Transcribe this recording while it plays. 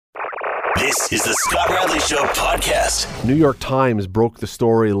This is the Scott Radley Show podcast. New York Times broke the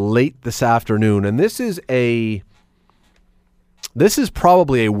story late this afternoon, and this is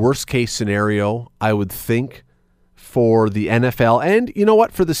probably a worst case scenario, I would think, for the NFL and, you know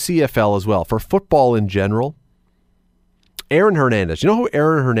what, for the CFL as well, for football in general. Aaron Hernandez. You know who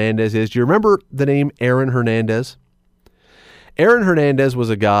Aaron Hernandez is? Do you remember the name Aaron Hernandez? Aaron Hernandez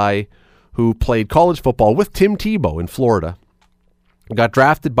was a guy who played college football with Tim Tebow in Florida, got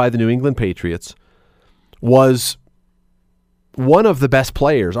drafted by the New England Patriots, was one of the best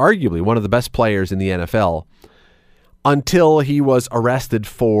players, arguably one of the best players in the NFL, until he was arrested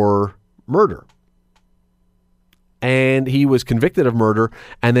for murder. And he was convicted of murder,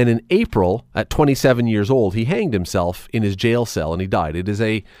 and then in April, at 27 years old, he hanged himself in his jail cell, and he died. It is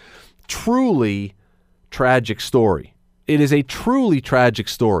a truly tragic story. It is a truly tragic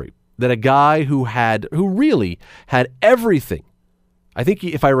story that a guy who really had everything. I think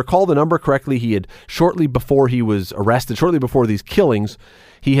if I recall the number correctly, he had, shortly before he was arrested, shortly before these killings,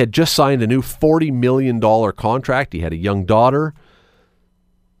 he had just signed a new $40 million contract. He had a young daughter.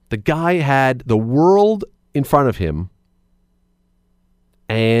 The guy had the world in front of him,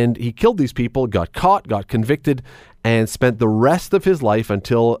 and he killed these people, got caught, got convicted, and spent the rest of his life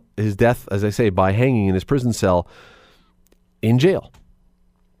until his death, as I say, by hanging in his prison cell in jail.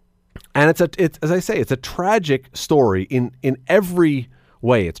 And it's a tragic story in every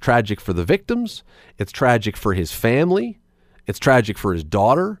way. It's tragic for the victims. It's tragic for his family. It's tragic for his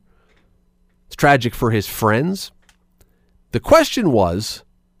daughter. It's tragic for his friends. The question was,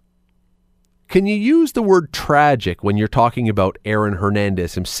 can you use the word tragic when you're talking about Aaron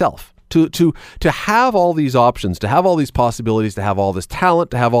Hernandez himself? To have all these options, to have all these possibilities, to have all this talent,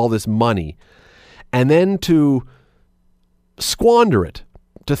 to have all this money, and then to squander it,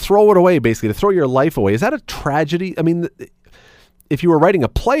 to throw it away, basically, to throw your life away. Is that a tragedy? I mean, if you were writing a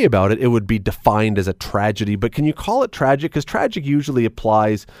play about it, it would be defined as a tragedy, but can you call it tragic? Because tragic usually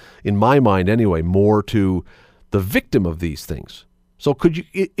applies, in my mind anyway, more to the victim of these things. So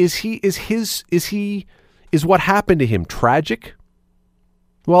is what happened to him tragic?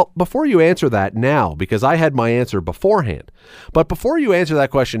 Well, before you answer that now, because I had my answer beforehand, but before you answer that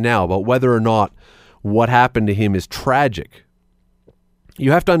question now about whether or not what happened to him is tragic,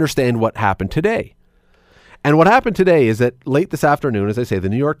 you have to understand what happened today. And what happened today is that late this afternoon, as I say, the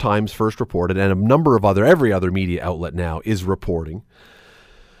New York Times first reported, and a number of every other media outlet now is reporting,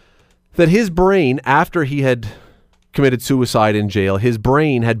 that his brain, after he had committed suicide in jail, his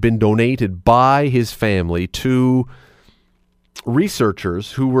brain had been donated by his family to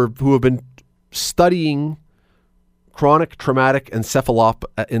researchers who have been studying chronic traumatic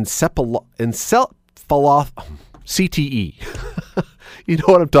CTE. You know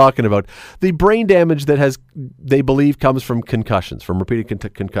what I'm talking about. The brain damage that they believe comes from concussions, from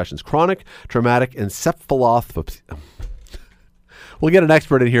repeated concussions. Chronic traumatic encephalopathy. We'll get an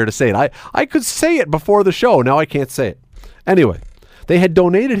expert in here to say it. I could say it before the show. Now I can't say it. Anyway, they had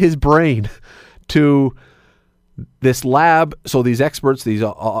donated his brain to this lab so these experts, these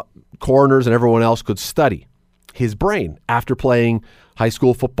coroners and everyone else could study his brain after playing high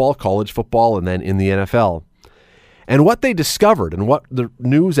school football, college football, and then in the NFL. And what they discovered, and what the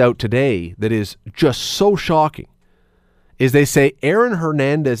news out today that is just so shocking, is they say Aaron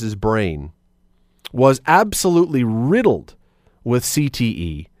Hernandez's brain was absolutely riddled with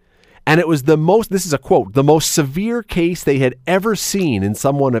CTE, and it was this is a quote, the most severe case they had ever seen in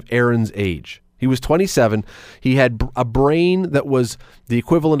someone of Aaron's age. He was 27. He had a brain that was the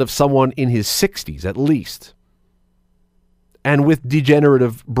equivalent of someone in his 60s at least, and with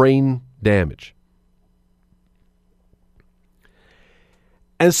degenerative brain damage.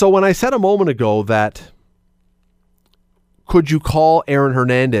 And so when I said a moment ago that could you call Aaron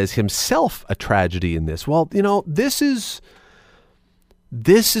Hernandez himself a tragedy in this? Well, you know, this is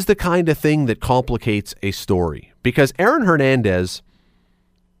the kind of thing that complicates a story, because Aaron Hernandez,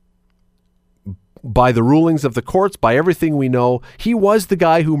 by the rulings of the courts, by everything we know, he was the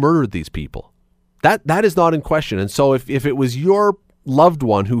guy who murdered these people. That is not in question. And so if it was your loved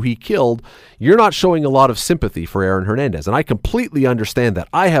one who he killed, you're not showing a lot of sympathy for Aaron Hernandez. And I completely understand that.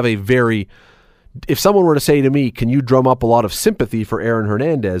 I have if someone were to say to me, can you drum up a lot of sympathy for Aaron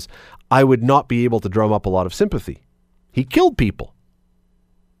Hernandez? I would not be able to drum up a lot of sympathy. He killed people.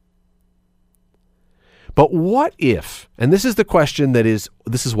 But what if, and this is the question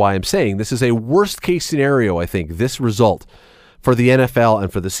this is why I'm saying this is a worst case scenario, I think, this result for the NFL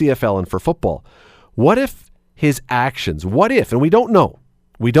and for the CFL and for football. What if his actions, and we don't know,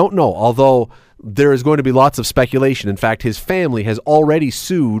 although there is going to be lots of speculation. In fact, his family has already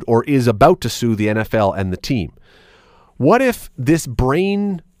sued or is about to sue the NFL and the team. What if this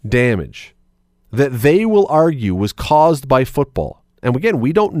brain damage that they will argue was caused by football, and again,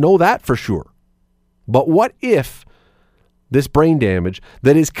 we don't know that for sure, but what if this brain damage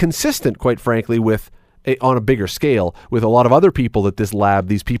that is consistent, quite frankly, with on a bigger scale with a lot of other people that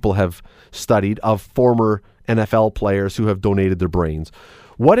these people have studied, of former NFL players who have donated their brains.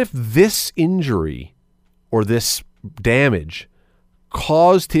 What if this injury or this damage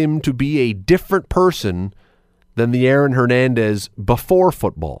caused him to be a different person than the Aaron Hernandez before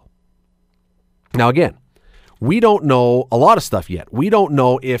football? Now, again, we don't know a lot of stuff yet. We don't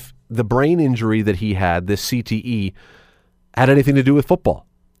know if the brain injury that he had, this CTE, had anything to do with football.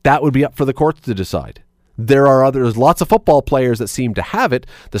 That would be up for the courts to decide. There's lots of football players that seem to have it.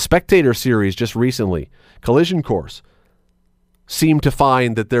 The Spectator series just recently, Collision Course, seemed to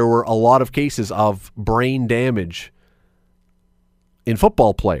find that there were a lot of cases of brain damage in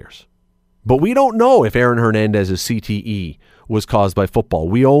football players. But we don't know if Aaron Hernandez's CTE was caused by football.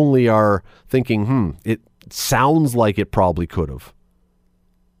 We only are thinking, it sounds like it probably could have.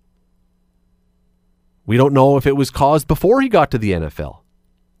 We don't know if it was caused before he got to the NFL.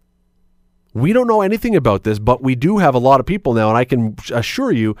 We don't know anything about this, but we do have a lot of people now, and I can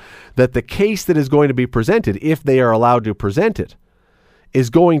assure you that the case that is going to be presented, if they are allowed to present it, is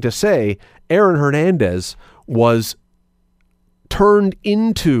going to say Aaron Hernandez was turned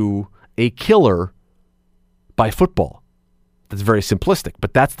into a killer by football. That's very simplistic,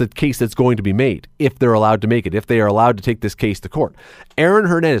 but that's the case that's going to be made if they're allowed to make it, if they are allowed to take this case to court. Aaron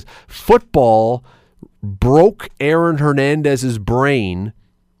Hernandez, football broke Aaron Hernandez's brain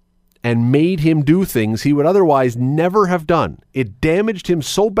and made him do things he would otherwise never have done. It damaged him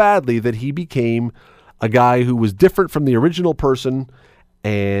so badly that he became a guy who was different from the original person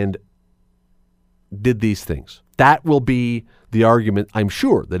and did these things. That will be the argument, I'm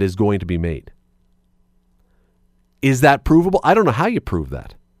sure, that is going to be made. Is that provable? I don't know how you prove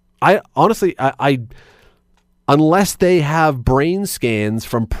that. I honestly, unless they have brain scans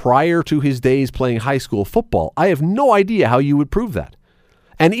from prior to his days playing high school football, I have no idea how you would prove that.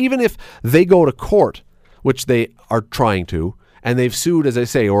 And even if they go to court, which they are trying to, and they've sued, as I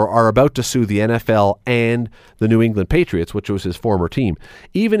say, or are about to sue the NFL and the New England Patriots, which was his former team,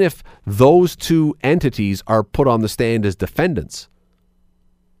 even if those two entities are put on the stand as defendants,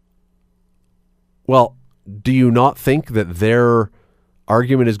 well, do you not think that their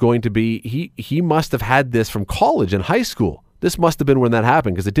argument is going to be, he must have had this from college and high school. This must have been when that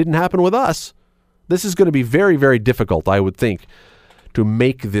happened, because it didn't happen with us. This is going to be very, very difficult, I would think, to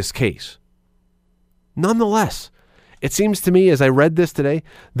make this case. Nonetheless, it seems to me, as I read this today,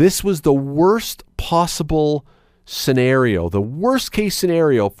 this was the worst possible scenario, the worst case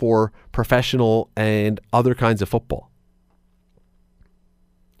scenario for professional and other kinds of football.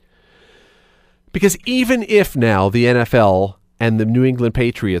 Because even if now the NFL and the New England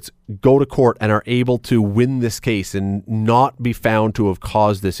Patriots go to court and are able to win this case and not be found to have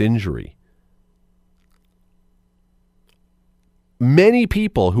caused this injury, many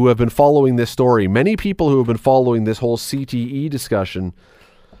people who have been following this story, many people who have been following this whole CTE discussion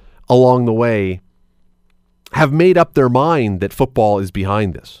along the way have made up their mind that football is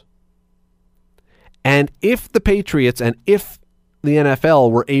behind this. And if the Patriots and if the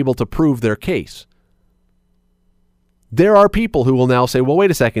NFL were able to prove their case, there are people who will now say, well,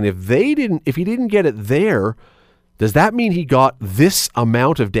 wait a second, if he didn't get it there, does that mean he got this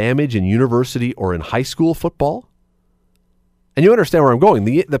amount of damage in university or in high school football? And you understand where I'm going.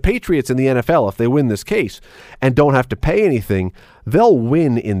 The Patriots and the NFL, if they win this case and don't have to pay anything, they'll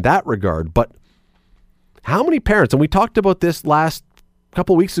win in that regard. But how many parents, and we talked about this last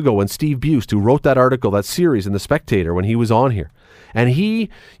couple of weeks ago when Steve Bust, who wrote that article, that series in The Spectator, when he was on here, and he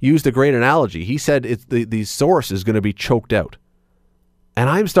used a great analogy. He said the source is going to be choked out. And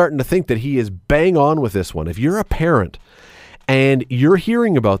I'm starting to think that he is bang on with this one. If you're a parent and you're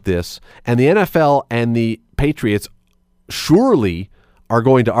hearing about this, and the NFL and the Patriots surely are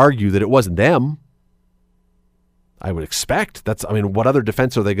going to argue that it wasn't them. I would expect. What other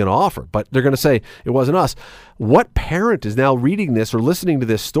defense are they going to offer? But they're going to say it wasn't us. What parent is now reading this or listening to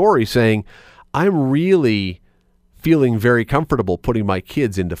this story saying, I'm really feeling very comfortable putting my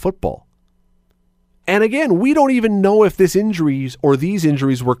kids into football? And again, we don't even know if these injuries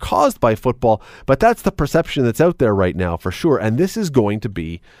were caused by football, but that's the perception that's out there right now for sure. And this is going to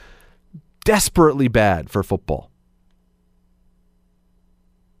be desperately bad for football.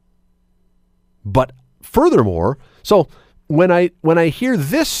 But furthermore, so when I hear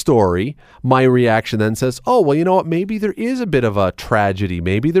this story, my reaction then says, oh, well, you know what? Maybe there is a bit of a tragedy.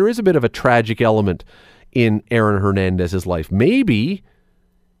 Maybe there is a bit of a tragic element in Aaron Hernandez's life. Maybe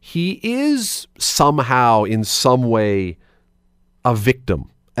he is somehow, in some way, a victim,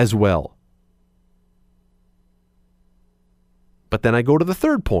 as well. But then I go to the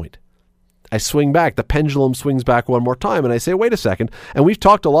third point. I swing back. The pendulum swings back one more time, and I say, wait a second. And we've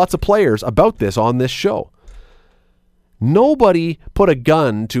talked to lots of players about this on this show. Nobody put a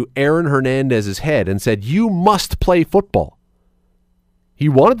gun to Aaron Hernandez's head and said, you must play football. He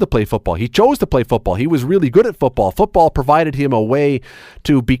wanted to play football. He chose to play football. He was really good at football. Football provided him a way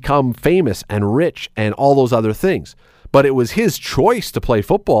to become famous and rich and all those other things. But it was his choice to play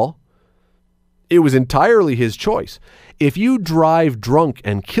football. It was entirely his choice. If you drive drunk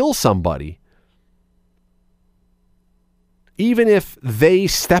and kill somebody, even if they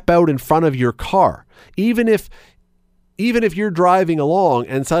step out in front of your car, even if you're driving along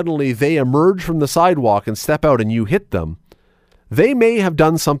and suddenly they emerge from the sidewalk and step out and you hit them, they may have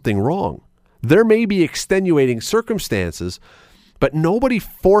done something wrong. There may be extenuating circumstances, but nobody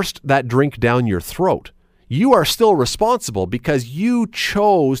forced that drink down your throat. You are still responsible because you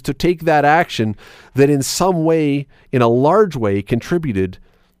chose to take that action that in some way, in a large way, contributed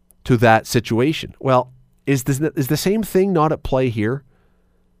to that situation. Well, is the same thing not at play here?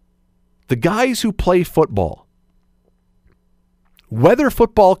 The guys who play football, whether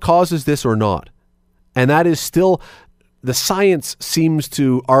football causes this or not, and that is still, the science seems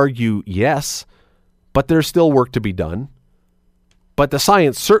to argue yes, but there's still work to be done. But the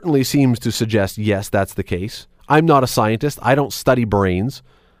science certainly seems to suggest, yes, that's the case. I'm not a scientist. I don't study brains.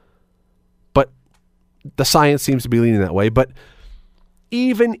 But the science seems to be leaning that way. But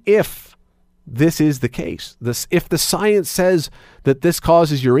even if this is the case, if the science says that this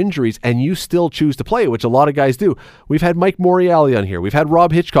causes your injuries and you still choose to play, which a lot of guys do. We've had Mike Moriali on here. We've had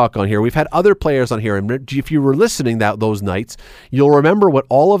Rob Hitchcock on here. We've had other players on here. And if you were listening those nights, you'll remember what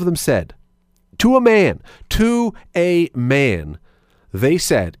all of them said. To a man. They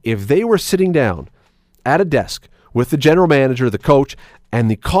said if they were sitting down at a desk with the general manager, the coach, and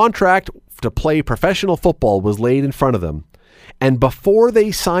the contract to play professional football was laid in front of them, and before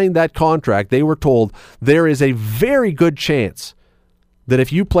they signed that contract, they were told there is a very good chance that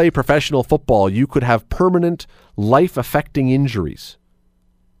if you play professional football, you could have permanent, life-affecting injuries.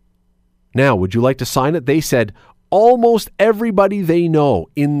 Now, would you like to sign it? They said almost everybody they know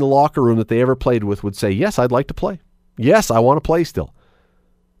in the locker room that they ever played with would say, yes, I'd like to play. Yes, I want to play still.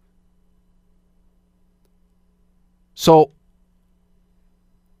 So,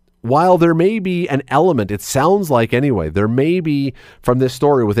 while there may be an element, it sounds like anyway, there may be, from this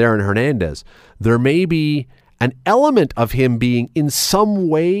story with Aaron Hernandez, there may be an element of him being in some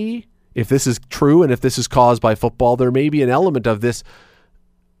way, if this is true and if this is caused by football, there may be an element of this,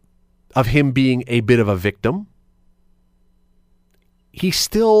 of him being a bit of a victim. He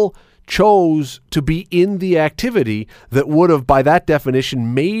still chose to be in the activity that would have, by that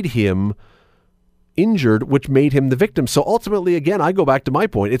definition, made him injured, which made him the victim. So ultimately, again, I go back to my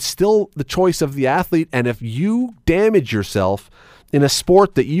point. It's still the choice of the athlete. And if you damage yourself in a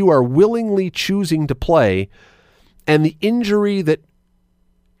sport that you are willingly choosing to play, and the injury that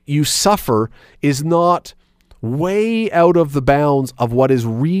you suffer is not way out of the bounds of what is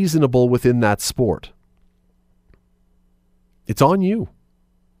reasonable within that sport, it's on you.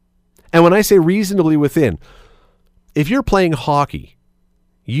 And when I say reasonably within, if you're playing hockey,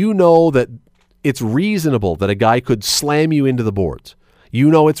 you know that it's reasonable that a guy could slam you into the boards.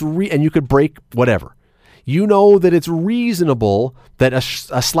 You know and you could break whatever. You know that it's reasonable that a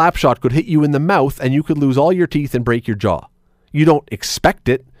slap shot could hit you in the mouth and you could lose all your teeth and break your jaw. You don't expect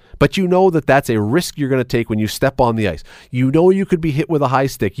it, but you know that that's a risk you're going to take when you step on the ice. You know you could be hit with a high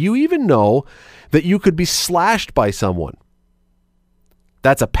stick. You even know that you could be slashed by someone.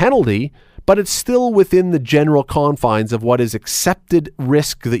 That's a penalty, but it's still within the general confines of what is accepted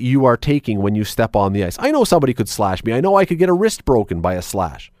risk that you are taking when you step on the ice. I know somebody could slash me. I know I could get a wrist broken by a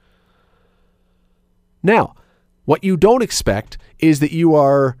slash. Now, what you don't expect is that you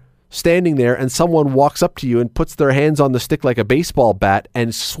are standing there and someone walks up to you and puts their hands on the stick like a baseball bat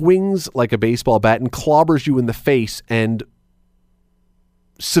and swings like a baseball bat and clobbers you in the face and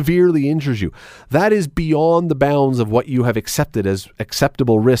severely injures you. That is beyond the bounds of what you have accepted as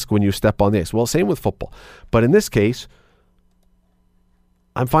acceptable risk when you step on the ice. Well, same with football. But in this case,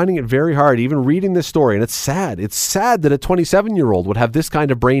 I'm finding it very hard, even reading this story, and it's sad. It's sad that a 27-year-old would have this kind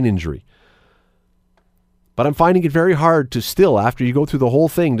of brain injury. But I'm finding it very hard to still, after you go through the whole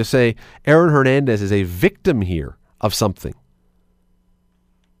thing, to say Aaron Hernandez is a victim here of something.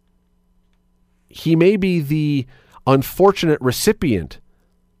 He may be the unfortunate recipient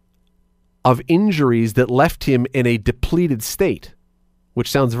of injuries that left him in a depleted state,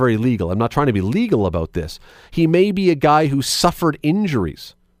 which sounds very legal. I'm not trying to be legal about this. He may be a guy who suffered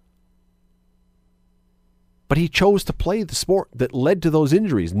injuries. But he chose to play the sport that led to those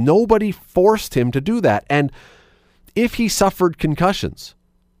injuries. Nobody forced him to do that. And if he suffered concussions,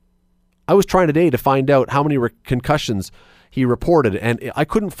 I was trying today to find out how many concussions he reported, and I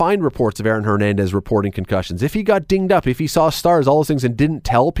couldn't find reports of Aaron Hernandez reporting concussions. If he got dinged up, if he saw stars, all those things, and didn't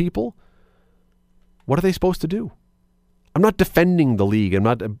tell people, what are they supposed to do? I'm not defending the league.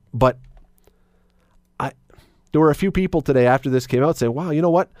 But there were a few people today after this came out saying, "Wow, you know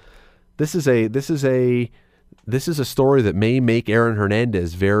what? This is a story that may make Aaron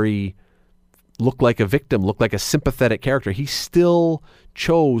Hernandez look like a victim, look like a sympathetic character. He still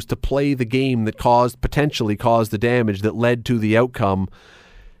chose to play the game that potentially caused the damage that led to the outcome.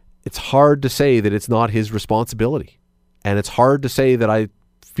 It's hard to say that it's not his responsibility. And it's hard to say that I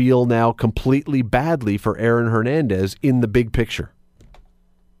feel now completely badly for Aaron Hernandez in the big picture.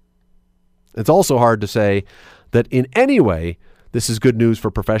 It's also hard to say that in any way this is good news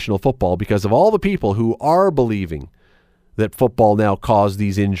for professional football because of all the people who are believing that football now caused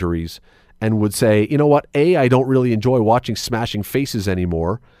these injuries and would say, you know what, A, I don't really enjoy watching smashing faces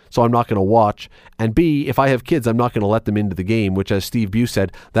anymore, so I'm not going to watch. And B, if I have kids, I'm not going to let them into the game, which, as Steve Bew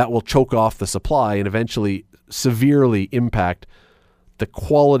said, that will choke off the supply and eventually severely impact the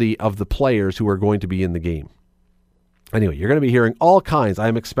quality of the players who are going to be in the game. Anyway, you're going to be hearing all kinds,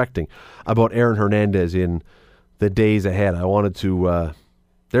 I'm expecting, about Aaron Hernandez in the days ahead. I wanted to,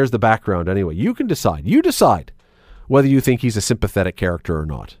 there's the background anyway. You can decide. You decide whether you think he's a sympathetic character or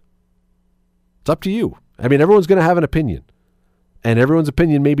not. It's up to you. I mean, everyone's going to have an opinion, and everyone's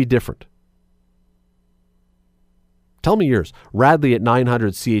opinion may be different. Tell me yours. Radley at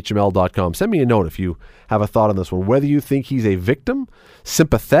 900CHML.com. Send me a note if you have a thought on this one, whether you think he's a victim,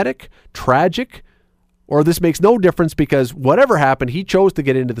 sympathetic, tragic, or this makes no difference because whatever happened, he chose to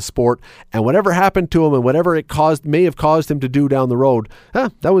get into the sport, and whatever happened to him and whatever it may have caused him to do down the road,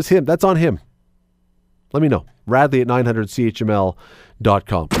 that was him. That's on him. Let me know. Radley at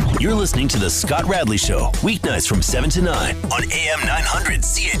 900CHML.com. You're listening to The Scott Radley Show, weeknights from 7 to 9 on AM 900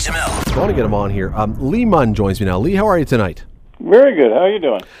 CHML. I want to get him on here. Lee Munn joins me now. Lee, how are you tonight? Very good. How are you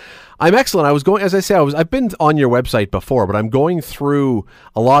doing? I'm excellent. I was going, as I say, I've been on your website before, but I'm going through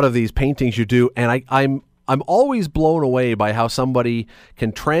a lot of these paintings you do, and I'm always blown away by how somebody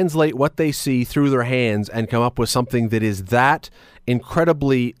can translate what they see through their hands and come up with something that is that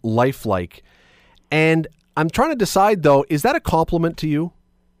incredibly lifelike. And I'm trying to decide, though, is that a compliment to you?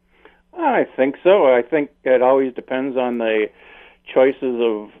 I think so. I think it always depends on the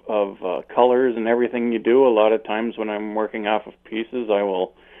choices of colors and everything you do. A lot of times when I'm working off of pieces, I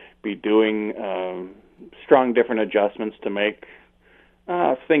will be doing strong different adjustments to make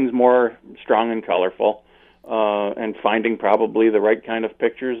things more strong and colorful, and finding probably the right kind of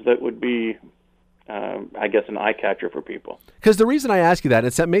pictures that would be I guess, an eye catcher for people. Because the reason I ask you that,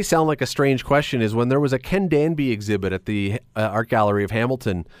 it may sound like a strange question, is when there was a Ken Danby exhibit at the Art Gallery of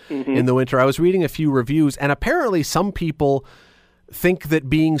Hamilton in the winter, I was reading a few reviews, and apparently some people think that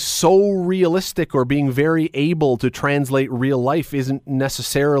being so realistic or being very able to translate real life isn't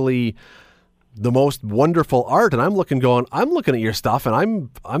necessarily the most wonderful art. And I'm looking at your stuff, and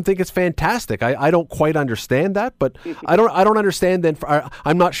I'm thinking it's fantastic. I don't quite understand that, but I don't understand then.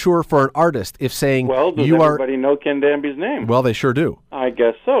 I'm not sure for an artist if saying, well, does everybody know Ken Danby's name? Well, they sure do. I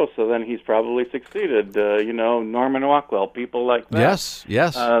guess so. So then he's probably succeeded. Norman Rockwell, people like that.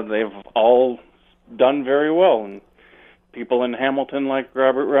 Yes. They've all done very well, and people in Hamilton like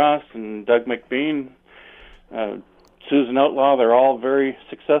Robert Ross and Doug McBean, Susan Outlaw, they're all very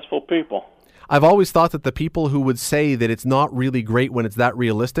successful people. I've always thought that the people who would say that it's not really great when it's that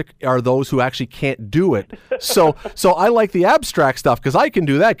realistic are those who actually can't do it. So I like the abstract stuff because I can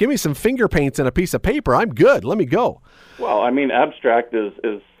do that. Give me some finger paints and a piece of paper. I'm good. Let me go. Well, I mean, abstract is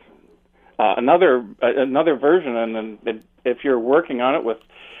another version, and then if you're working on it with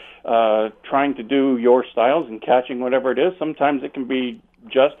trying to do your styles and catching whatever it is, sometimes it can be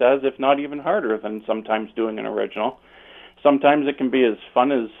just as, if not even harder than sometimes doing an original. Sometimes it can be as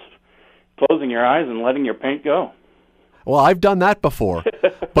fun as closing your eyes and letting your paint go. Well, I've done that before,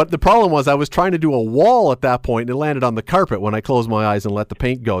 but the problem was I was trying to do a wall at that point and it landed on the carpet when I closed my eyes and let the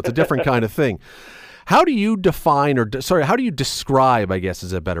paint go. It's a different kind of thing. How do you define, how do you describe, I guess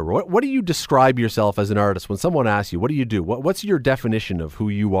is a better word. What do you describe yourself as an artist? When someone asks you, what do you do? What's your definition of who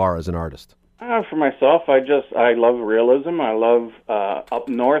you are as an artist? For myself, I love realism. I love up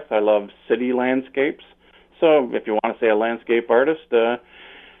north. I love city landscapes. So if you want to say a landscape artist,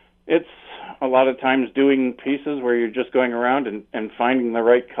 it's a lot of times doing pieces where you're just going around and finding the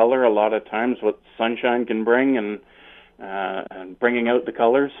right color. A lot of times what sunshine can bring and bringing out the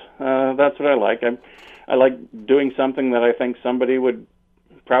colors. That's what I like. I like doing something that I think somebody would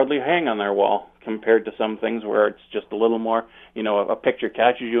proudly hang on their wall, compared to some things where it's just a little more, a picture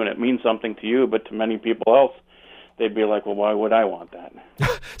catches you and it means something to you, but to many people else, they'd be like, well, why would I want that?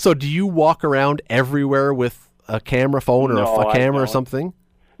 So do you walk around everywhere with a camera phone or a camera or something?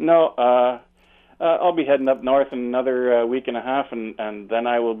 No, I'll be heading up north in another week and a half, and then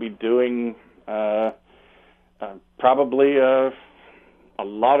I will be doing probably a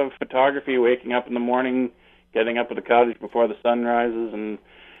lot of photography, waking up in the morning, getting up at the cottage before the sun rises,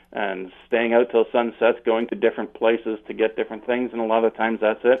 and staying out till sunsets, going to different places to get different things, and a lot of times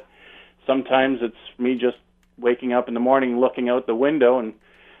that's it. Sometimes it's me just waking up in the morning, looking out the window,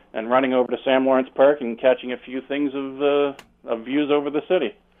 and running over to Sam Lawrence Park and catching a few things of views over the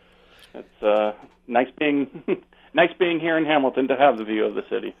city. It's nice being here in Hamilton to have the view of the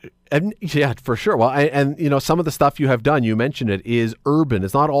city. And yeah, for sure. Well, and some of the stuff you have done, you mentioned it, is urban.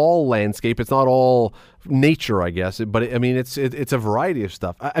 It's not all landscape. It's not all nature, I guess. But it's a variety of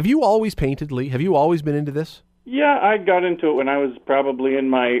stuff. Have you always painted, Lee? Have you always been into this? Yeah, I got into it when I was probably in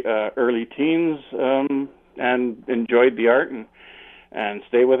my early teens, and enjoyed the art and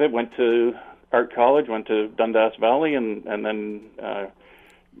stayed with it. Went to art college, went to Dundas Valley, and then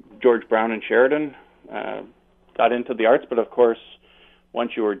George Brown and Sheridan. Got into the arts, but of course,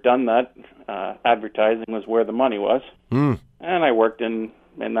 once you were done that, advertising was where the money was. And I worked in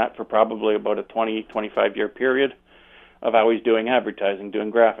that for probably about a 25 year period of always doing advertising, doing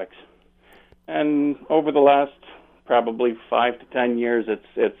graphics. And over the last probably 5 to 10 years,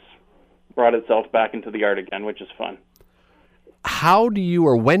 it's brought itself back into the art again, which is fun. How do you,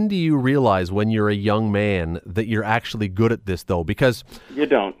 or when do you realize when you're a young man that you're actually good at this, though? Because you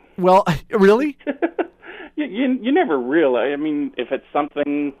don't. Well, really? You never realize. I mean, if it's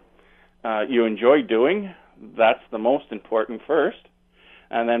something you enjoy doing, that's the most important first.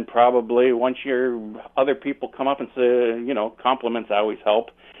 And then probably once other people come up and say, compliments always help.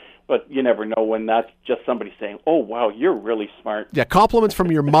 But you never know when that's just somebody saying, oh, wow, you're really smart. Yeah, compliments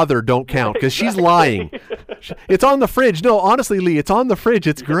from your mother don't count because she's lying. It's on the fridge. No, honestly, Lee, it's on the fridge.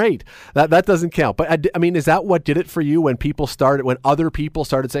 It's great. That doesn't count. But, is that what did it for you when other people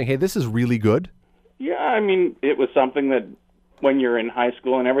started saying, hey, this is really good? Yeah, it was something that when you're in high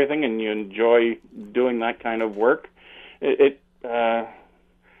school and everything and you enjoy doing that kind of work, I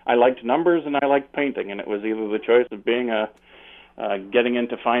liked numbers and I liked painting, and it was either the choice of being getting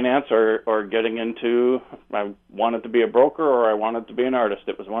into finance or getting into, I wanted to be a broker or I wanted to be an artist.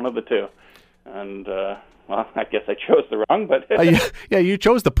 It was one of the two. And, I guess I chose the wrong, but... yeah, you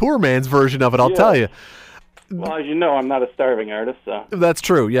chose the poor man's version of it, I'll tell you. Well, as you know, I'm not a starving artist, so... That's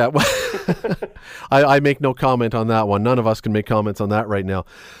true, yeah. I make no comment on that one. None of us can make comments on that right now.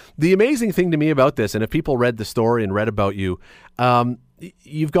 The amazing thing to me about this, and if people read the story and read about you,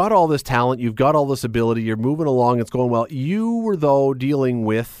 you've got all this talent, you've got all this ability, you're moving along, it's going well. You were, though, dealing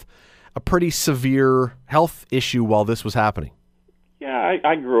with a pretty severe health issue while this was happening. Yeah,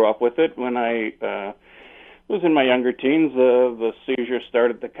 I grew up with it. When I was in my younger teens, the seizures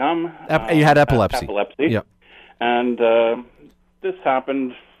started to come. You had epilepsy. Epilepsy. Yep. And this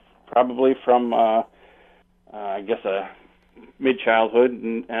happened probably from, I guess, a mid-childhood,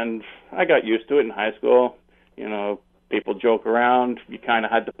 and I got used to it in high school. People joke around. You kind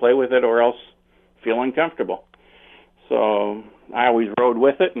of had to play with it or else feel uncomfortable. So I always rode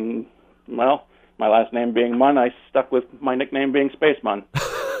with it, and, well, my last name being Munn, I stuck with my nickname being Space Munn.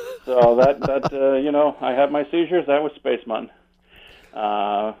 So I had my seizures, that was Space Munn.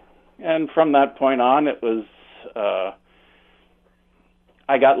 And from that point on, it was,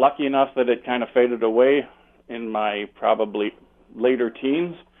 I got lucky enough that it kind of faded away in my probably later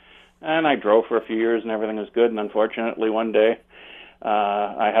teens. And I drove for a few years and everything was good. And unfortunately, one day,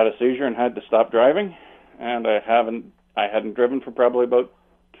 I had a seizure and had to stop driving. And I hadn't driven for probably about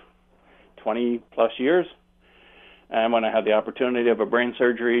 20 plus years. And when I had the opportunity of a brain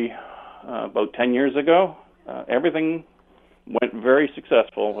surgery about 10 years ago, everything went very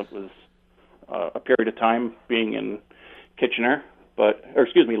successful. It was a period of time being in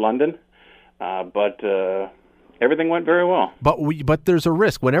London, but everything went very well. But there's a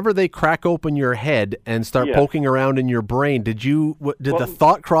risk. Whenever they crack open your head and start poking around in your brain, did the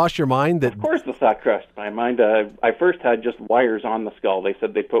thought cross your mind that... Of course the thought crossed my mind. I first had just wires on the skull. They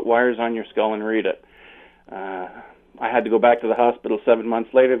said they put wires on your skull and read it. I had to go back to the hospital 7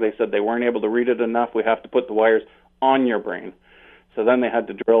 months later. They said they weren't able to read it enough. We have to put the wires on your brain. So then they had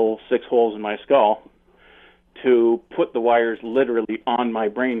to drill 6 holes in my skull to put the wires literally on my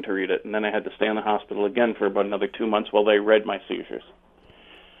brain to read it. And then I had to stay in the hospital again for about another 2 months while they read my seizures.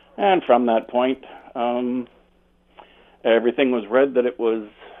 And from that point, everything was read that it was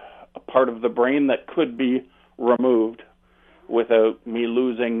a part of the brain that could be removed without me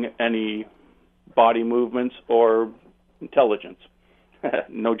losing any body movements or intelligence.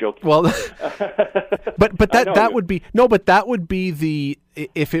 No joking. Well, but that would be but that would be the,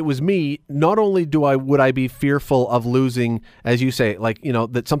 if it was me, not only would I be fearful of losing, as you say, like,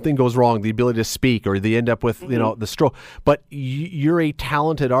 that something goes wrong, the ability to speak, or they end up with the stroke, but you're a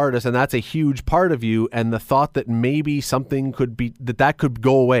talented artist, and that's a huge part of you, and the thought that maybe something could be that could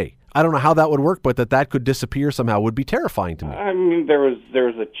go away. I don't know how that would work, but that could disappear somehow would be terrifying to me. I mean, there was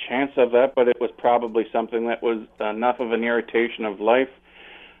a chance of that, but it was probably something that was enough of an irritation of life.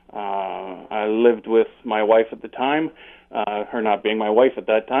 I lived with my wife at the time. Her not being my wife at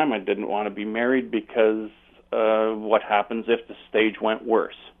that time, I didn't want to be married because what happens if the stage went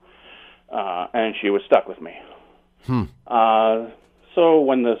worse? And she was stuck with me. So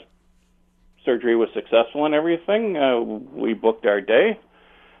when the surgery was successful and everything, we booked our day,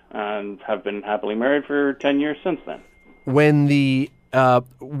 and have been happily married for 10 years since then. When the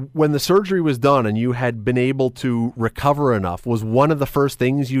surgery was done and you had been able to recover enough, was one of the first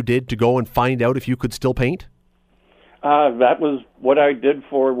things you did to go and find out if you could still paint? That was what I did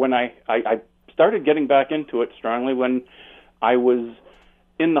for when I started getting back into it strongly when I was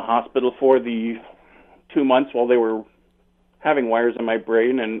in the hospital for the 2 months while they were having wires in my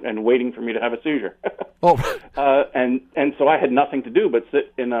brain and waiting for me to have a seizure. And so I had nothing to do but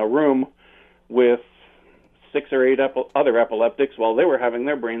sit in a room with 6 or 8 other epileptics while they were having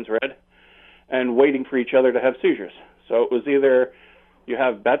their brains read and waiting for each other to have seizures. So it was either you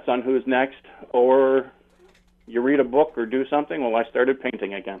have bets on who's next, or you read a book or do something. Well, I started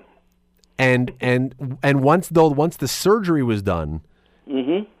painting again. And once the surgery was done,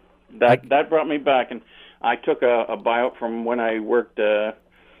 that brought me back. And I took a buyout from when I worked at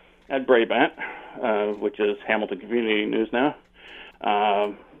Brabant, which is Hamilton Community News now,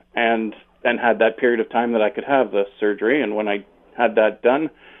 and had that period of time that I could have the surgery. And when I had that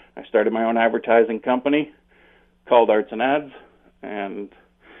done, I started my own advertising company called Arts and Ads, and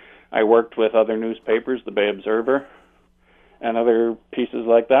I worked with other newspapers, the Bay Observer, and other pieces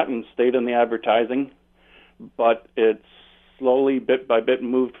like that, and stayed in the advertising. But it's slowly, bit by bit,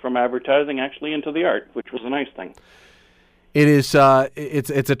 moved from advertising actually into the art, which was a nice thing. It is.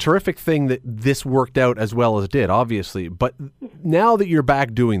 It's a terrific thing that this worked out as well as it did, obviously. But now that you're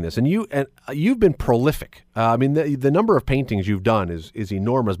back doing this, and you've been prolific. I mean, the number of paintings you've done is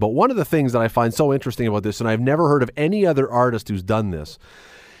enormous. But one of the things that I find so interesting about this, and I've never heard of any other artist who's done this,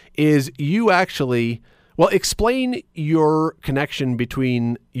 is you actually. Well, explain your connection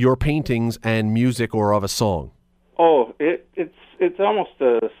between your paintings and music or of a song. Oh, it's almost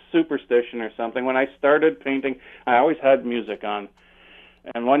a superstition or something. When I started painting, I always had music on.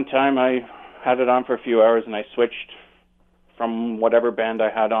 And one time I had it on for a few hours, and I switched from whatever band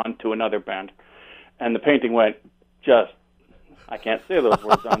I had on to another band. And the painting went I can't say those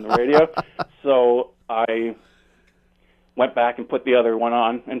words on the radio. So I went back and put the other one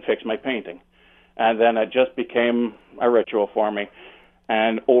on and fixed my painting. And then it just became a ritual for me.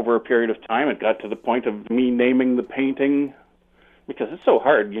 And over a period of time, it got to the point of me naming the painting, because it's so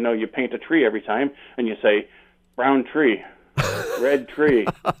hard. You paint a tree every time, and you say, brown tree, red tree,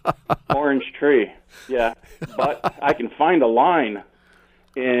 orange tree. Yeah, but I can find a line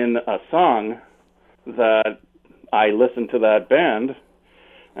in a song that I listened to that band,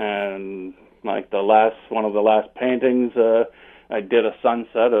 and like one of the last paintings, I did a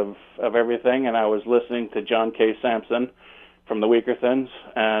sunset of everything, and I was listening to John K. Sampson from the Weaker Thins,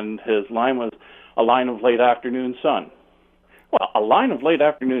 and his line was, a line of late afternoon sun. Well, a line of late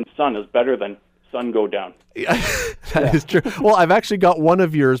afternoon sun is better than sun go down. That is true. Well, I've actually got one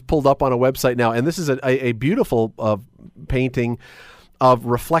of yours pulled up on a website now, and this is a beautiful painting of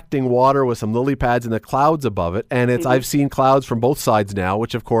reflecting water with some lily pads and the clouds above it. And it's I've seen clouds from both sides now,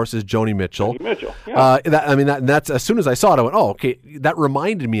 which of course is Joni Mitchell. Joni Mitchell, yeah. That's as soon as I saw it, I went, oh, okay. That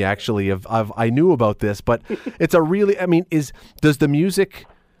reminded me actually of I knew about this, but it's a really, does the music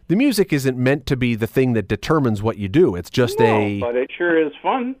isn't meant to be the thing that determines what you do. It's just but it sure is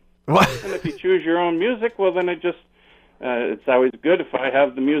fun. And if you choose your own music, well, then it's always good if I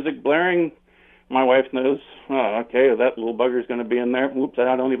have the music blaring. My wife knows, okay, that little bugger's going to be in there. Oops,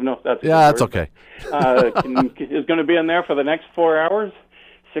 I don't even know if that's that's okay. Is going to be in there for the next 4 hours,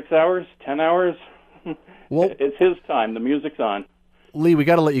 6 hours, 10 hours. Well, it's his time. The music's on. Lee, we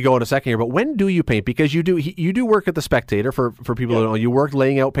got to let you go in a second here, but when do you paint? Because you do work at the Spectator for people who don't know. You work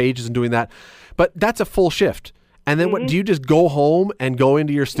laying out pages and doing that, but that's a full shift. And then what? Do you just go home and go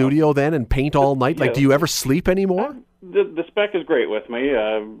into your studio then and paint all night? Like, do you ever sleep anymore? The Spec is great with me.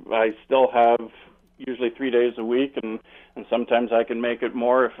 I still have usually 3 days a week, and sometimes I can make it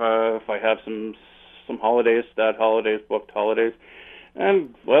more if I have some holidays, stat holidays, booked holidays.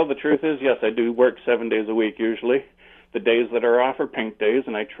 And, well, the truth is, yes, I do work 7 days a week usually. The days that are off are paint days,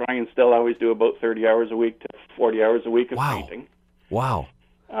 and I try and still always do about 30 hours a week to 40 hours a week of painting. Wow.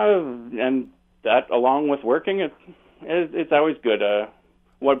 And that, along with working, it's always good.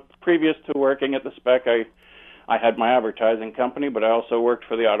 Previous to working at the Spec, I had my advertising company, but I also worked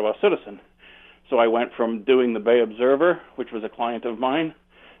for the Ottawa Citizen. So I went from doing the Bay Observer, which was a client of mine,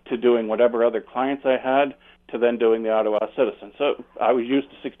 to doing whatever other clients I had, to then doing the Ottawa Citizen. So I was used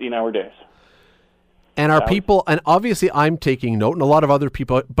to 16-hour days. And are people, and obviously I'm taking note, and a lot of other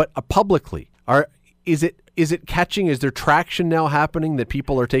people, but publicly, is it catching? Is there traction now happening that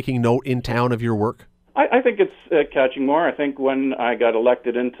people are taking note in town of your work? I think it's catching more. I think when I got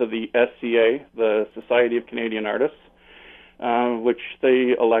elected into the SCA, the Society of Canadian Artists, which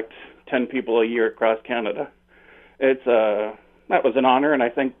they elect 10 people a year across Canada, that was an honor, and I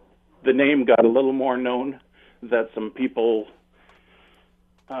think the name got a little more known, that some people,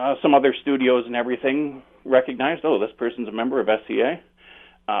 some other studios and everything recognized, oh, this person's a member of SCA.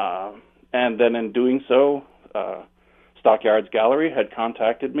 And then in doing so, Stockyards Gallery had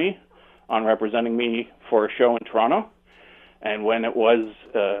contacted me on representing me for a show in Toronto. And when it was,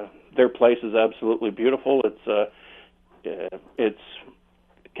 their place is absolutely beautiful. It's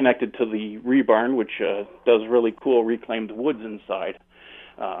connected to the Rebarn, which does really cool reclaimed woods inside.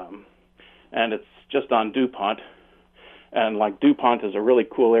 And it's just on DuPont. And like DuPont is a really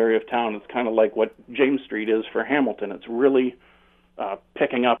cool area of town. It's kind of like what James Street is for Hamilton. It's really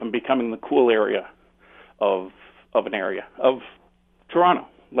picking up and becoming the cool area of an area of Toronto,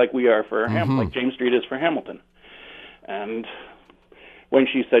 like we are for like James Street is for Hamilton. And when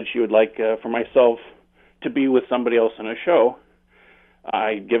she said she would like for myself to be with somebody else in a show,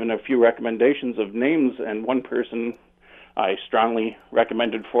 I'd given a few recommendations of names, and one person I strongly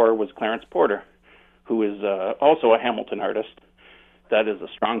recommended for was Clarence Porter, who is also a Hamilton artist that is a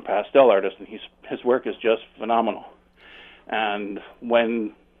strong pastel artist, and his work is just phenomenal. And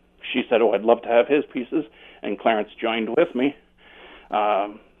when she said, oh, I'd love to have his pieces, and Clarence joined with me,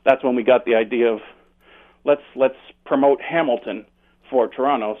 that's when we got the idea of let's promote Hamilton for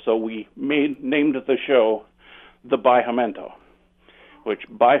Toronto. So we named the show the By Hamento, which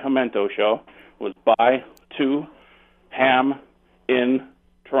By Hamento show was by to Ham in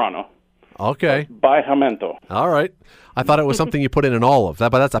Toronto. Okay. By Hamento. All right. I thought it was something you put in an olive, but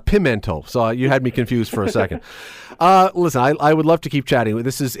that's a pimento. So you had me confused for a second. Listen, I would love to keep chatting. It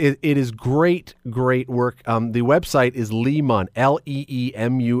is great work. The website is Lee Munn,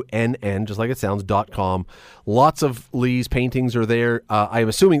 LeeMunn, just like it sounds, .com. Lots of Lee's paintings are there. I'm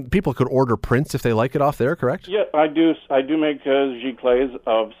assuming people could order prints if they like it off there, correct? Yeah, I do. I do make giclées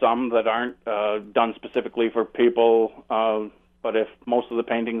of some that aren't done specifically for people. But if most of the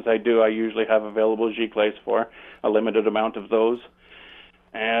paintings I do, I usually have available giclées for a limited amount of those.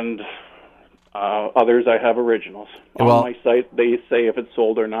 And others, I have originals. On my site, they say if it's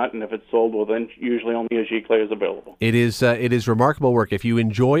sold or not, and if it's sold, well, then usually only a giclée is available. It is remarkable work. If you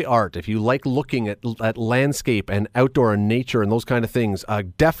enjoy art, if you like looking at landscape and outdoor and nature and those kind of things,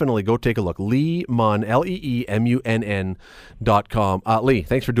 definitely go take a look. Lee Munn, LeeMunn.com. Lee,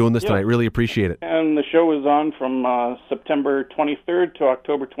 thanks for doing this tonight. Really appreciate it. And the show is on from September 23rd to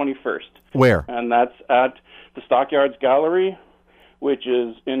October 21st. Where? And that's at the Stockyards Gallery, which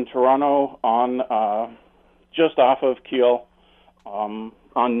is in Toronto on just off of Keele on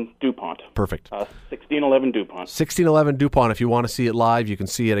DuPont. Perfect. 1611 DuPont. 1611 DuPont. If you want to see it live, you can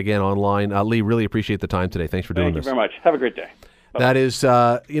see it again online. Lee, really appreciate the time today. Thanks for doing this. Thank you very much. Have a great day. Bye-bye. That is,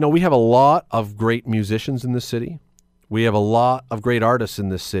 we have a lot of great musicians in this city. We have a lot of great artists in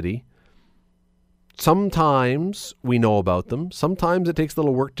this city. Sometimes we know about them. Sometimes it takes a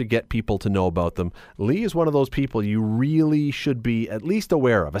little work to get people to know about them. Lee is one of those people you really should be at least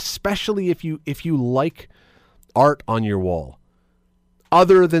aware of, especially if you like art on your wall.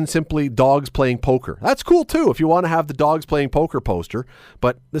 Other than simply dogs playing poker. That's cool too if you want to have the dogs playing poker poster,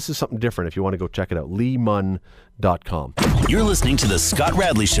 but this is something different if you want to go check it out. LeeMunn.com. You're listening to The Scott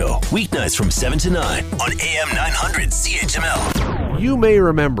Radley Show, weeknights from 7 to 9 on AM 900 CHML. You may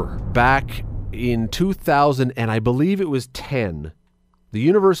remember back in 2000, and I believe it was 10, the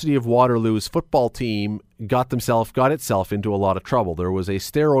University of Waterloo's football team got itself into a lot of trouble. There was a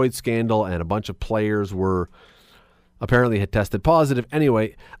steroid scandal, and a bunch of players apparently had tested positive.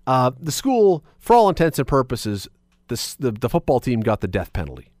 Anyway, the school, for all intents and purposes, the football team got the death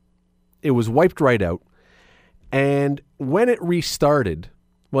penalty. It was wiped right out. And when it restarted,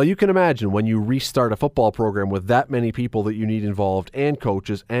 well, you can imagine when you restart a football program with that many people that you need involved and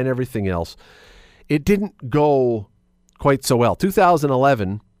coaches and everything else, it didn't go quite so well.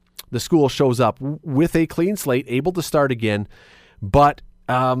 2011, the school shows up with a clean slate, able to start again, But,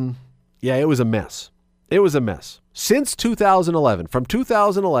 it was a mess. It was a mess. Since 2011, from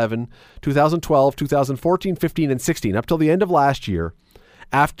 2011, 2012, 2014, 15, and 16, up till the end of last year,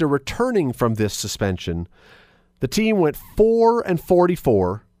 after returning from this suspension, the team went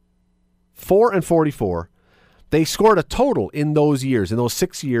 4-44. 4-44. They scored a total in those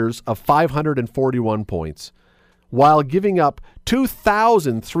 6 years, of 541 points, while giving up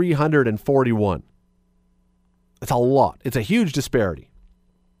 2,341. It's a lot. It's a huge disparity.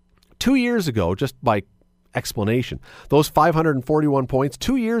 2 years ago, just by explanation, those 541 points,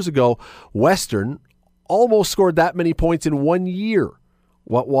 2 years ago, Western almost scored that many points in 1 year,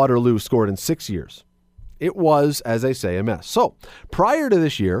 what Waterloo scored in 6 years. It was, as I say, a mess. So, prior to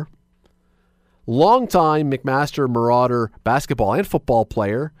this year, longtime McMaster Marauder basketball and football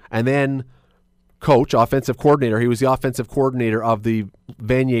player, and then coach, offensive coordinator. He was the offensive coordinator of the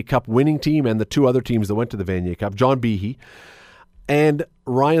Vanier Cup winning team and the two other teams that went to the Vanier Cup, Jon Behie. And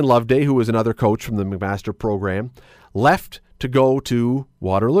Ryan Loveday, who was another coach from the McMaster program, left to go to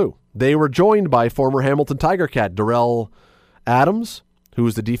Waterloo. They were joined by former Hamilton Tiger Cat Darrell Adams, who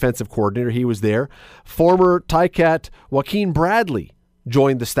was the defensive coordinator. He was there. Former Ticat Joaquin Bradley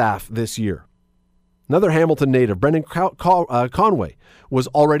joined the staff this year. Another Hamilton native, Brendan Conway, was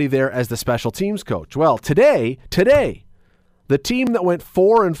already there as the special teams coach. Well, today, the team that went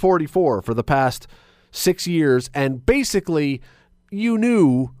 4-44 for the past 6 years, and basically you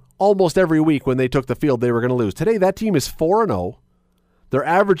knew almost every week when they took the field they were going to lose. Today, that team is 4-0. They're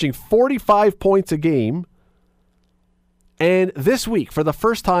averaging 45 points a game. And this week, for the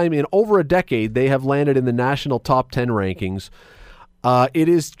first time in over a decade, they have landed in the national top 10 rankings. It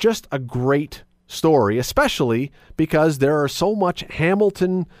is just a great story, especially because there are so much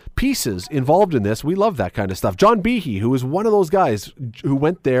Hamilton pieces involved in this. We love that kind of stuff. Jon Behie, who is one of those guys who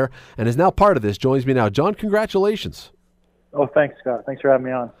went there and is now part of this, joins me now. John, congratulations. Oh, thanks, Scott. Thanks for having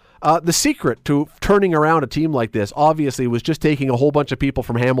me on. The secret to turning around a team like this, obviously, was just taking a whole bunch of people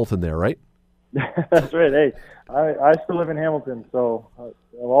from Hamilton there, right? That's right. Hey, I still live in Hamilton, so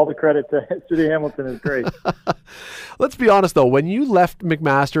all the credit to City of Hamilton is great. Let's be honest, though. When you left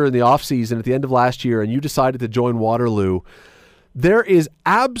McMaster in the offseason at the end of last year and you decided to join Waterloo, there is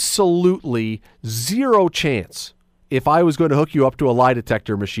absolutely zero chance, if I was going to hook you up to a lie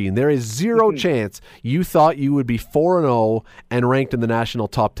detector machine, there is zero chance you thought you would be 4-0 and ranked in the national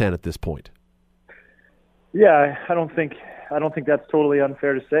top 10 at this point. Yeah, I don't think that's totally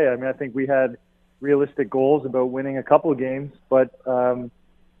unfair to say. I mean, I think we had realistic goals about winning a couple of games, but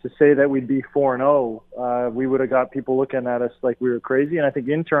to say that we'd be 4-0, we would have got people looking at us like we were crazy. And I think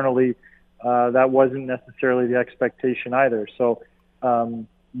internally, that wasn't necessarily the expectation either. So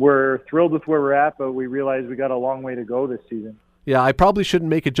we're thrilled with where we're at, but we realize we got a long way to go this season. Yeah, I probably shouldn't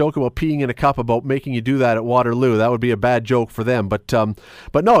make a joke about peeing in a cup about making you do that at Waterloo. That would be a bad joke for them. But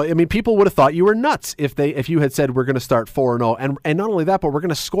no, I mean, people would have thought you were nuts if you had said we're going to start 4-0. And not only that, but we're going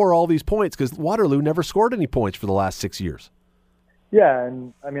to score all these points, because Waterloo never scored any points for the last 6 years. Yeah,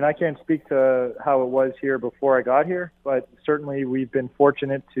 and I mean, I can't speak to how it was here before I got here, but certainly we've been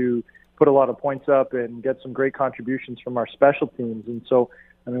fortunate to put a lot of points up and get some great contributions from our special teams. And so,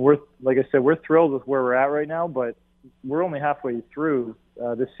 I mean, like I said, we're thrilled with where we're at right now, but we're only halfway through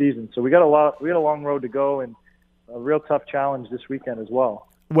this season, so we got a long road to go, and a real tough challenge this weekend as well.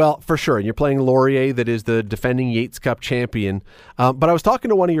 Well, for sure. And you're playing Laurier, that is the defending Yates Cup champion. But I was talking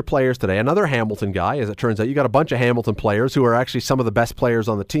to one of your players today, another Hamilton guy, as it turns out. You got a bunch of Hamilton players who are actually some of the best players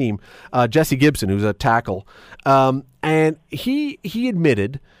on the team. Jesse Gibson, who's a tackle, and he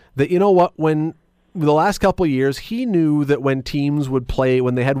admitted that, you know what, when the last couple of years, he knew that when teams would play,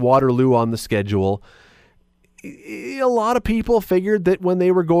 when they had Waterloo on the schedule, a lot of people figured that when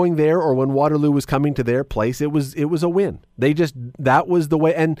they were going there, or when Waterloo was coming to their place, it was a win. That was the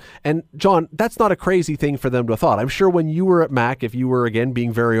way. And John, that's not a crazy thing for them to have thought. I'm sure when you were at Mac, if you were, again,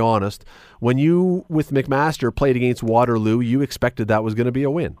 being very honest, when you with McMaster played against Waterloo, you expected that was going to be a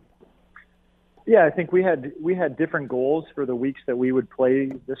win. Yeah, I think we had different goals for the weeks that we would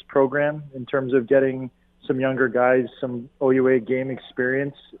play this program, in terms of getting some younger guys some OUA game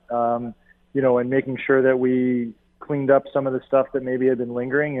experience. And making sure that we cleaned up some of the stuff that maybe had been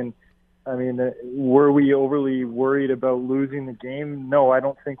lingering. And, I mean, were we overly worried about losing the game? No, I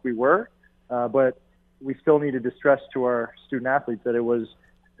don't think we were. But we still needed to stress to our student athletes that it was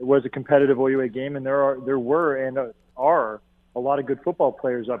a competitive OUA game, and there were and are a lot of good football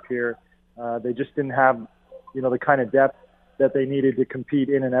players up here. They just didn't have, the kind of depth that they needed to compete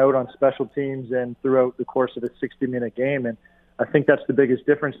in and out on special teams and throughout the course of a 60-minute game. And I think that's the biggest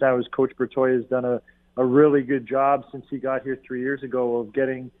difference now, is Coach Bertoya has done a really good job since he got here 3 years ago of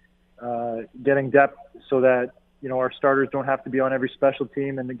getting depth, so that our starters don't have to be on every special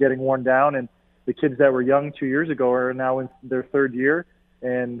team and getting worn down. And the kids that were young 2 years ago are now in their third year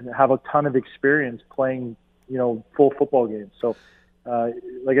and have a ton of experience playing, full football games. So,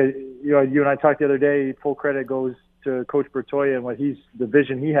 you and I talked the other day, full credit goes to Coach Bertoya and the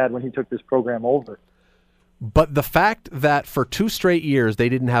vision he had when he took this program over. But the fact that for 2 straight years they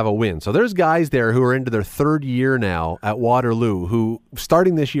didn't have a win. So there's guys there who are into their third year now at Waterloo who,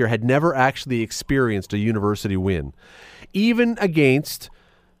 starting this year, had never actually experienced a university win. Even against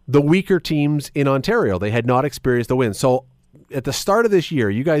the weaker teams in Ontario, they had not experienced a win. So at the start of this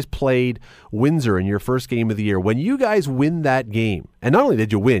year, you guys played Windsor in your first game of the year. When you guys win that game, and not only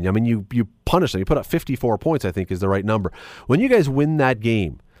did you win, I mean, you punished them. You put up 54 points, I think is the right number. When you guys win that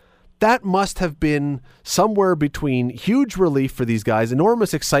game, that must have been somewhere between huge relief for these guys,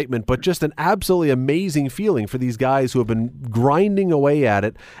 enormous excitement, but just an absolutely amazing feeling for these guys who have been grinding away at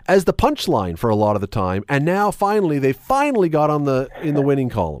it as the punchline for a lot of the time. And now they finally got in the winning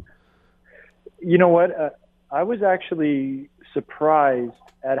column. You know what? I was actually surprised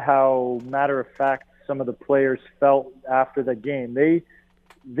at how matter-of-fact some of the players felt after the game.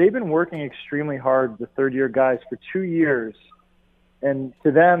 They've been working extremely hard, the third-year guys, for 2 years. And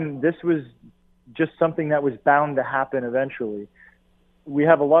to them, this was just something that was bound to happen eventually. We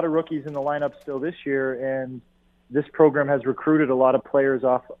have a lot of rookies in the lineup still this year, and this program has recruited a lot of players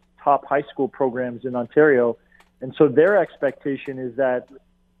off top high school programs in Ontario. And so their expectation is that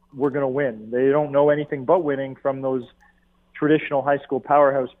we're going to win. They don't know anything but winning from those traditional high school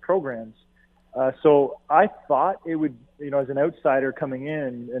powerhouse programs. So I thought it would, as an outsider coming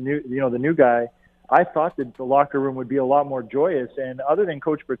in, the new guy, I thought that the locker room would be a lot more joyous. And other than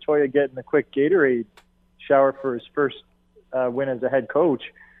Coach Bertoya getting the quick Gatorade shower for his first win as a head coach,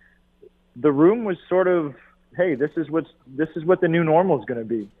 the room was sort of, hey, this is what the new normal is going to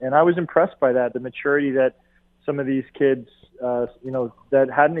be. And I was impressed by that, the maturity that some of these kids, that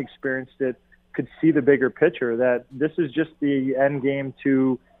hadn't experienced it, could see the bigger picture, that this is just the end game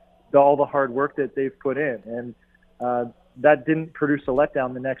to all the hard work that they've put in. And that didn't produce a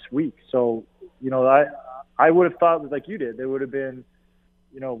letdown the next week. So, I would have thought, like you did, there would have been,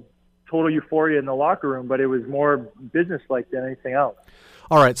 total euphoria in the locker room, but it was more business-like than anything else.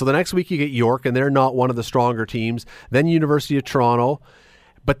 All right, so the next week you get York, and they're not one of the stronger teams. Then University of Toronto.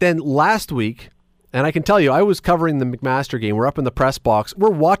 But then last week, and I can tell you, I was covering the McMaster game. We're up in the press box. We're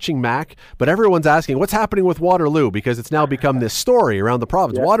watching Mac, but everyone's asking, what's happening with Waterloo? Because it's now become this story around the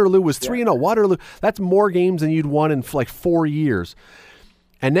province. Yeah. Waterloo was 3-0. Waterloo, that's more games than you'd won in like 4 years.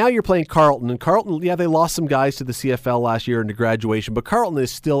 And now you're playing Carleton. And Carleton, they lost some guys to the CFL last year into graduation, but Carleton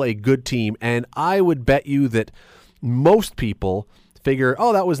is still a good team. And I would bet you that most people figure,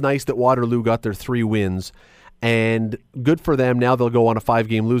 that was nice that Waterloo got their 3 wins. And good for them. Now they'll go on a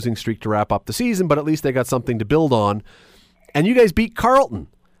 5-game losing streak to wrap up the season, but at least they got something to build on. And you guys beat Carleton.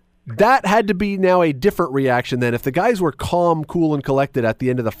 That had to be now a different reaction than if the guys were calm, cool, and collected at the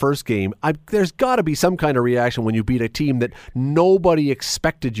end of the first game. There's got to be some kind of reaction when you beat a team that nobody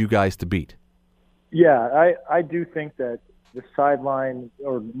expected you guys to beat. Yeah, I do think that the sideline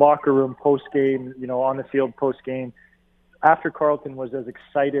or locker room post-game, on the field post-game, after Carleton was as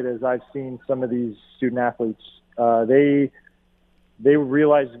excited as I've seen some of these student-athletes. They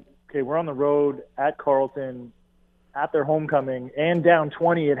realized, okay, we're on the road at Carleton, at their homecoming, and down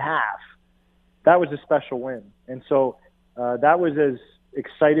 20 at half. That was a special win. And so that was as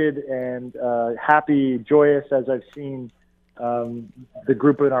excited and happy, joyous as I've seen the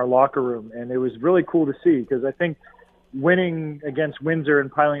group in our locker room. And it was really cool to see, because I think winning against Windsor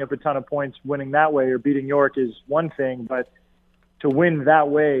and piling up a ton of points, winning that way, or beating York is one thing, but to win that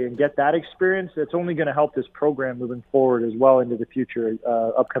way and get that experience, it's only going to help this program moving forward as well into the future,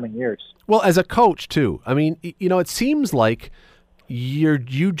 upcoming years. Well, as a coach too, I mean, it seems like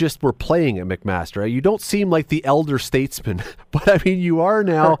you just were playing at McMaster. You don't seem like the elder statesman, but I mean, you are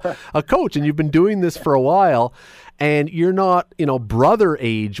now a coach, and you've been doing this for a while, and you're not, brother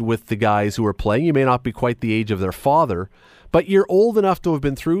age with the guys who are playing. You may not be quite the age of their father, but you're old enough to have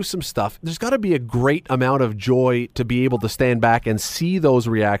been through some stuff. There's got to be a great amount of joy to be able to stand back and see those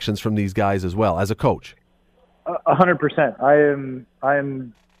reactions from these guys as well, as a coach. 100%. I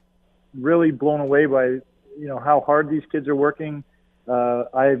am really blown away by, how hard these kids are working.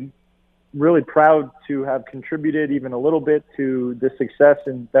 I'm really proud to have contributed even a little bit to the success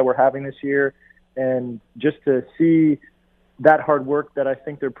that we're having this year. And just to see that hard work that I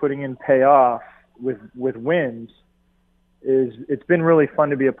think they're putting in pay off with wins, it's been really fun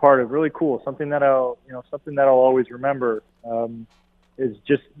to be a part of. Really cool. Something that I'll always remember is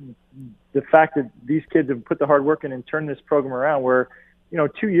just the fact that these kids have put the hard work in and turned this program around, where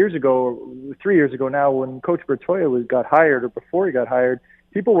 3 years ago now, when Coach Bertoya got hired, or before he got hired,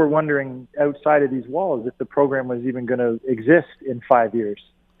 people were wondering outside of these walls if the program was even going to exist in 5 years.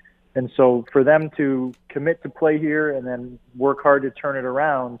 And so for them to commit to play here and then work hard to turn it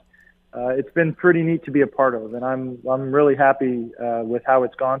around, it's been pretty neat to be a part of, and I'm really happy with how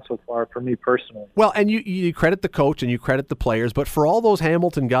it's gone so far for me personally. Well, and you credit the coach and you credit the players, but for all those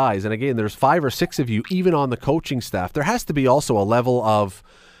Hamilton guys, and again, there's 5 or 6 of you, even on the coaching staff, there has to be also a level of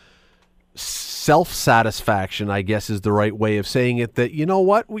self-satisfaction, I guess is the right way of saying it, that, you know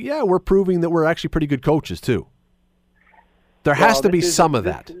what, we're proving that we're actually pretty good coaches too. There has to be some of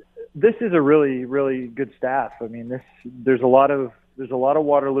that. This is a really, really good staff. I mean, there's a lot of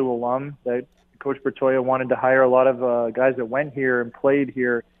Waterloo alum that Coach Bertoya wanted to hire, a lot of guys that went here and played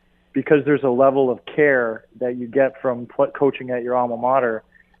here, because there's a level of care that you get from coaching at your alma mater.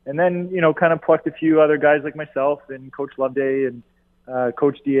 And then, kind of plucked a few other guys like myself and Coach Loveday and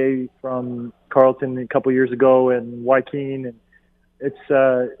Coach D.A. from Carleton a couple years ago, and Joaquin. And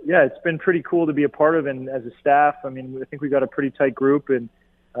it's been pretty cool to be a part of. And as a staff, I mean, I think we got a pretty tight group, and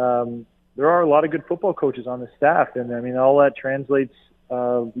there are a lot of good football coaches on the staff, and I mean all that translates,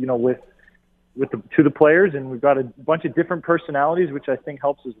 to the players, and we've got a bunch of different personalities, which I think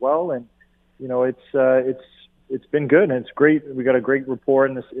helps as well. And it's been good, and it's great. We got a great rapport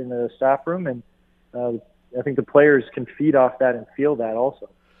in the staff room, and I think the players can feed off that and feel that also.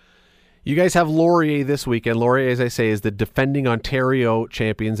 You guys have Laurier this weekend. Laurier, as I say, is the defending Ontario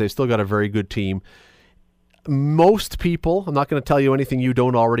champions. They've still got a very good team. Most people, I'm not going to tell you anything you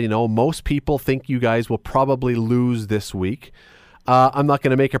don't already know, most people think you guys will probably lose this week. I'm not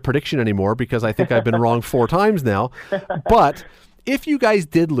going to make a prediction anymore because I think I've been wrong 4 times now. But if you guys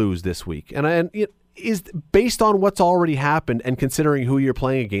did lose this week, and it is based on what's already happened and considering who you're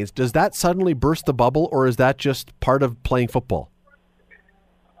playing against, does that suddenly burst the bubble, or is that just part of playing football?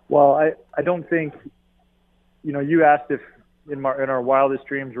 Well, I don't think, you asked if in our wildest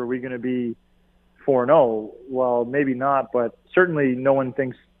dreams were we going to be 4-0. Well, maybe not, but certainly no one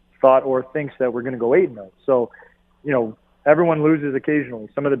thinks that we're going to go 8-0. So, everyone loses occasionally.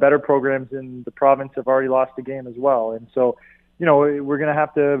 Some of the better programs in the province have already lost a game as well. And so, we're going to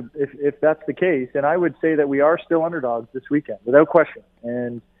have to, if that's the case, and I would say that we are still underdogs this weekend, without question.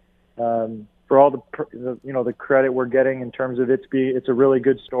 And for all the credit we're getting in terms of it's a really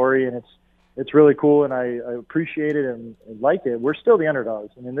good story, and it's really cool, and I appreciate it and like it. We're still the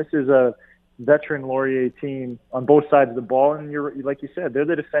underdogs. I mean, this is a veteran Laurier team on both sides of the ball, and like you said, they're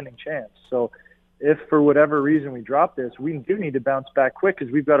the defending champs. So if for whatever reason we drop this, we do need to bounce back quick,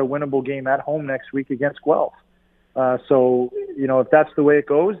 because we've got a winnable game at home next week against Guelph. So if that's the way it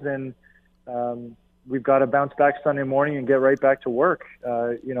goes, then we've got to bounce back Sunday morning and get right back to work.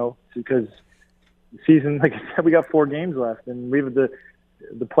 Because the season, like I said, we got 4 games left, and the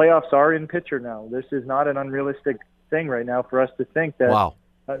playoffs are in picture now. This is not an unrealistic thing right now for us to think that. Wow.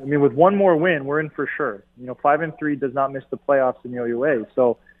 I mean, with one more win, we're in for sure. 5-3 does not miss the playoffs in the OUA.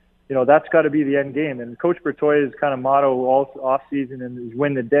 So, that's got to be the end game. And Coach Bertoya's kind of motto all off season is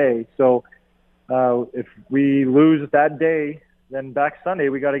win the day. So, if we lose that day, then back Sunday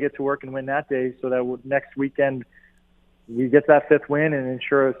we got to get to work and win that day, so that next weekend we get that 5th win and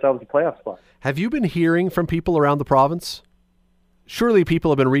ensure ourselves a playoff spot. Have you been hearing from people around the province? Surely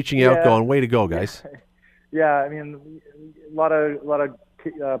people have been reaching out, going, "Way to go, guys!" Yeah, I mean, a lot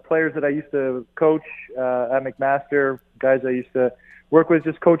of players that I used to coach at McMaster, guys I used to work with,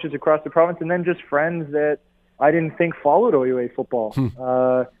 just coaches across the province, and then just friends that I didn't think followed OUA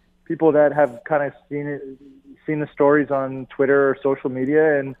football. People that have kind of seen the stories on Twitter or social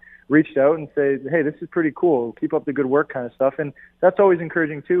media and reached out and say, "Hey, this is pretty cool. Keep up the good work," kind of stuff. And that's always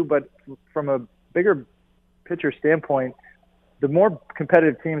encouraging too. But from a bigger picture standpoint, the more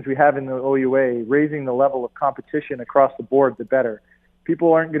competitive teams we have in the OUA, raising the level of competition across the board, the better.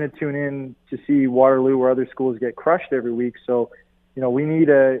 People aren't going to tune in to see Waterloo or other schools get crushed every week. So, we need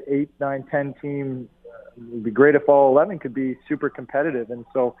a 8, 9, 10 team. It would be great if all 11 could be super competitive. And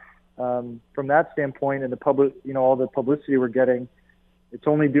so, from that standpoint, and all the publicity we're getting, it's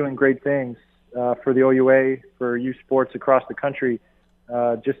only doing great things for the OUA, for youth sports across the country,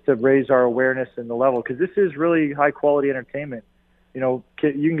 just to raise our awareness and the level. Because this is really high quality entertainment. You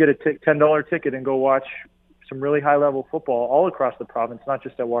can get a $10 ticket and go watch some really high-level football all across the province, not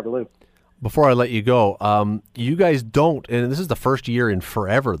just at Waterloo. Before I let you go, you guys don't, and this is the first year in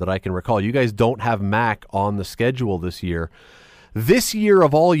forever that I can recall, you guys don't have MAC on the schedule this year. This year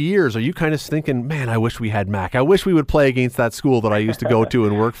of all years, are you kind of thinking, man, I wish we had MAC. I wish we would play against that school that I used to go to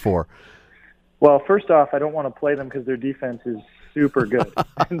and work for? Well, first off, I don't want to play them because their defense is super good.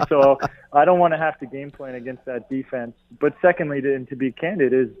 And so I don't want to have to game plan against that defense. But secondly, to be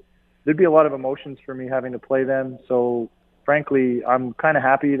candid, is there'd be a lot of emotions for me having to play them. So frankly, I'm kind of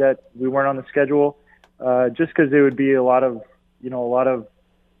happy that we weren't on the schedule, just because there would be a lot of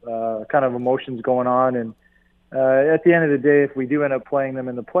kind of emotions going on. And at the end of the day, if we do end up playing them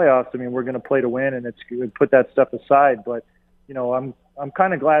in the playoffs, I mean, we're going to play to win, and we'd put that stuff aside. But I'm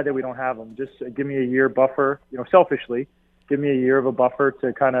kind of glad that we don't have them. Just give me a year buffer, selfishly, give me a year of a buffer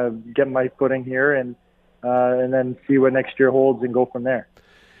to kind of get my footing here, and then see what next year holds and go from there.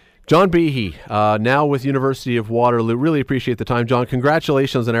 Jon Behie, now with University of Waterloo. Really appreciate the time, John.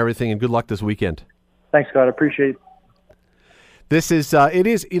 Congratulations on everything, and good luck this weekend. Thanks, Scott. Appreciate it. This is, it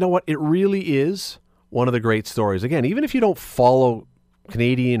is, you know what, it really is one of the great stories. Again, even if you don't follow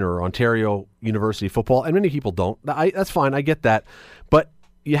Canadian or Ontario University football, and many people don't, that's fine, I get that. But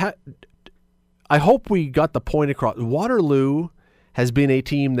I hope we got the point across. Waterloo has been a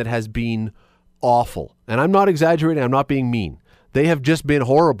team that has been awful. And I'm not exaggerating, I'm not being mean. They have just been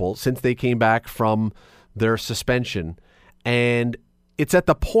horrible since they came back from their suspension. And it's at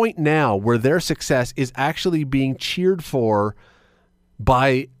the point now where their success is actually being cheered for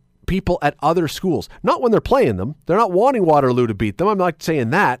by people at other schools. Not when they're playing them. They're not wanting Waterloo to beat them. I'm not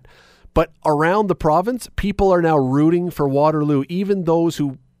saying that. But around the province, people are now rooting for Waterloo, even those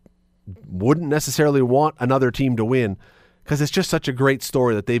who wouldn't necessarily want another team to win, because it's just such a great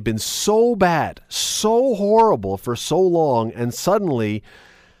story that they've been so bad, so horrible for so long, and suddenly,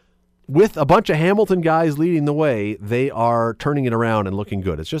 with a bunch of Hamilton guys leading the way, they are turning it around and looking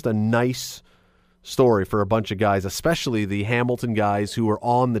good. It's just a nice story for a bunch of guys, especially the Hamilton guys who are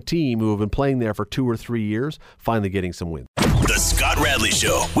on the team, who have been playing there for 2 or 3 years, finally getting some wins. The Scott Radley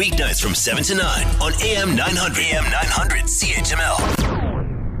Show, weeknights from 7 to 9 on AM 900. AM 900 CHML.